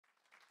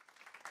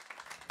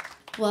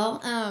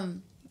Well,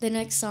 the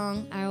next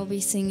song I will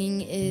be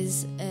singing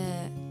is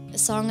a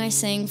song I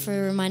sang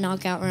for my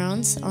knockout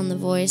rounds on The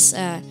Voice.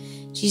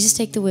 Jesus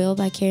Take the Wheel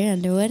by Carrie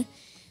Underwood.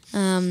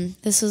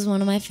 This was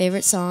one of my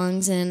favorite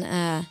songs,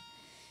 and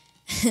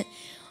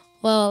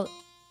well,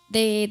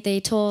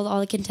 they told all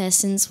the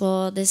contestants,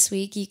 well, this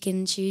week you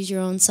can choose your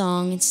own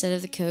song instead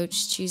of the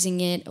coach choosing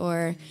it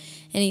or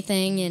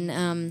anything, and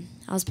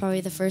I was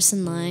probably the first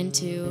in line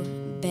to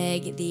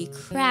beg the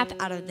crap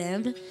out of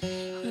them.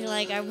 They're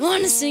like, I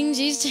want to sing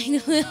Jesus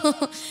Take the Wheel.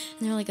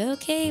 And they're like,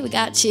 okay, we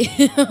got you.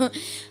 I'm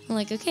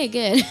like, okay,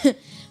 good.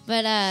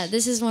 But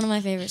this is one of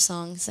my favorite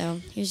songs, so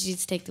here's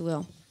Jesus Take the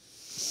Wheel.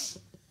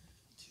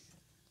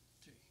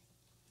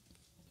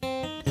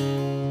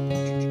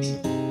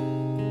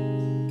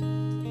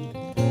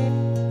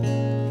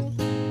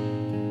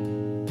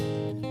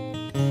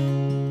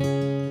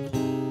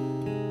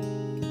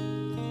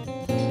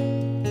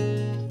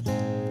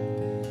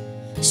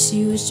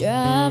 She was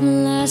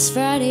driving last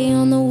Friday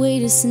on the way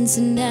to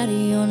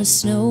Cincinnati on a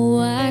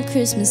snow-white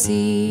Christmas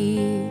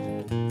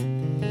Eve,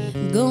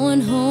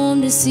 going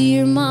home to see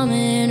her mama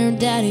and her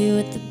daddy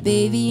with the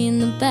baby in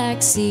the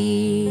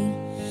backseat.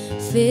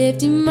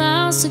 50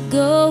 miles to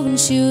go and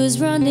she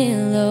was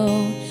running low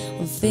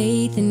on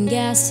faith and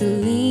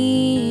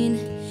gasoline.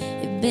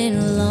 It'd been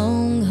a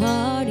long,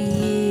 hard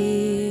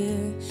year.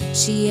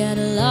 She had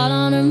a lot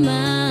on her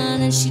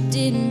mind and she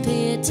didn't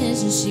pay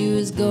attention. She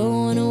was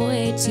going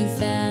away too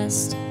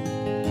fast.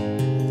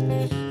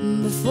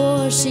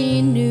 Before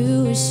she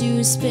knew it, she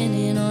was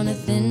spinning on a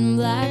thin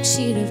black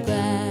sheet of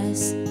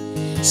glass.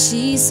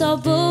 She saw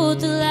both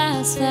the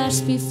lights flash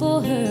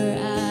before her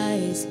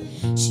eyes.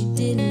 She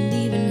didn't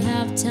even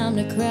have time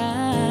to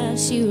cry.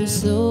 She was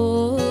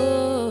so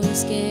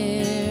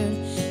scared.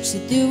 She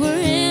threw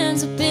her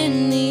hands up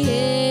in the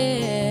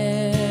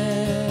air.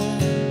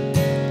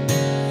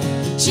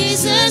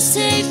 Jesus,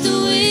 take the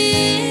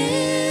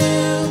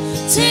wheel,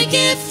 take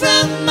it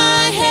from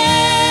my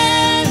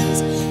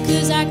hands,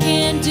 'cause I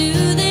can't do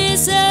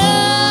this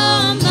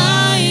on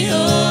my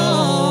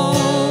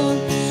own.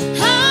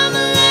 I'm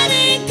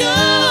letting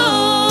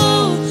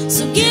go,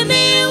 so give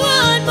me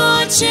one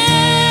more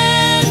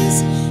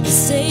chance to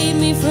save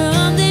me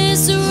from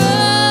this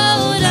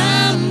road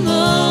I'm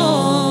on.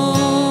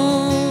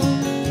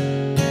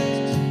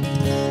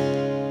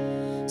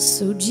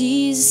 So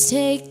Jesus,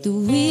 take the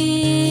wheel.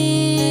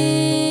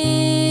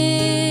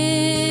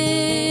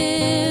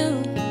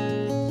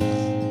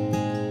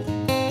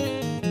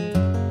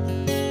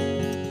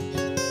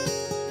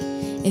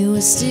 It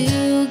was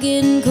still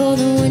getting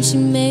colder when she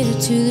made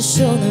it to the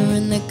shoulder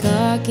and the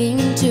car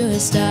came to a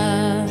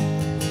stop.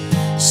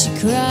 She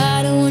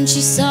cried when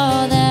she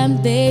saw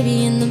that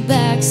baby in the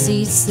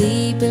backseat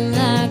sleeping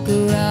like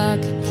a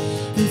rock.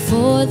 And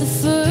for the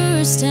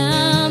first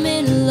time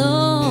in a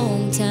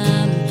long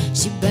time,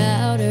 she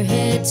bowed her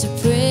head to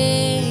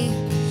pray.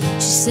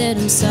 She said,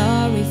 I'm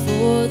sorry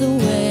for the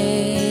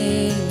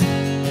way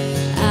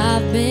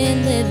I've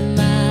been living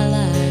my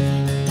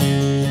life.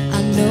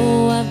 I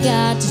know I've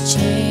got to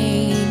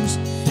change,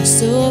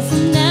 so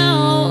from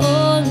now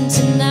on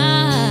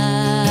tonight,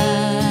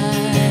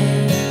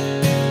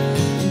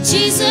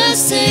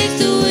 Jesus, take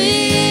the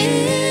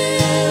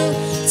wheel,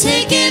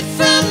 take it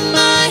from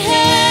my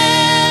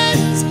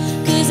hands,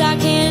 'cause I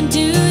can't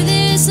do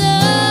this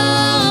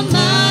on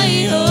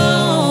my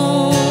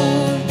own.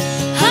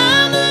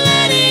 I'm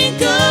letting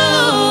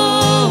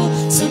go,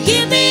 so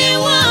give me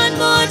one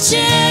more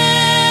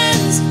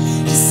chance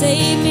to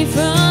save me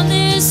from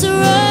this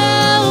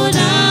road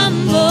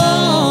I'm on.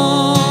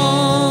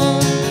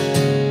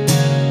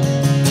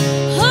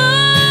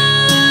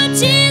 Oh,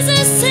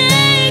 Jesus,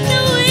 take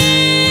the wheel.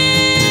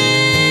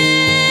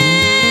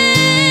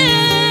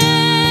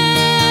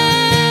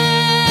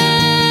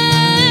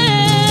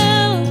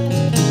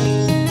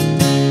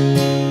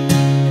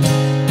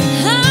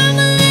 I'm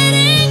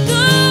letting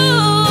go,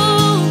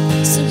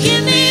 so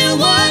give me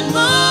one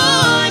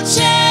more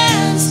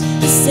chance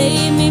to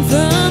save me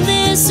from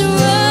this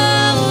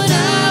road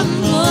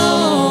I'm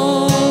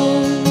on.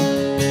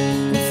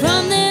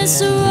 From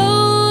this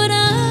road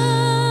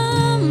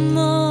I'm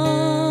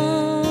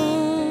on.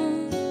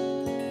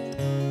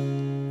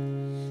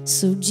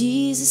 So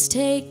Jesus,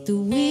 take the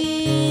wheel.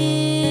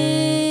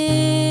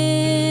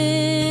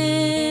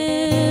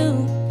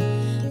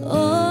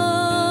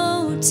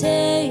 Oh,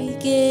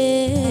 take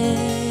it.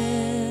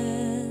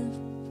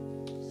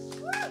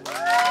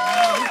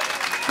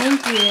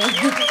 Thank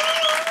you.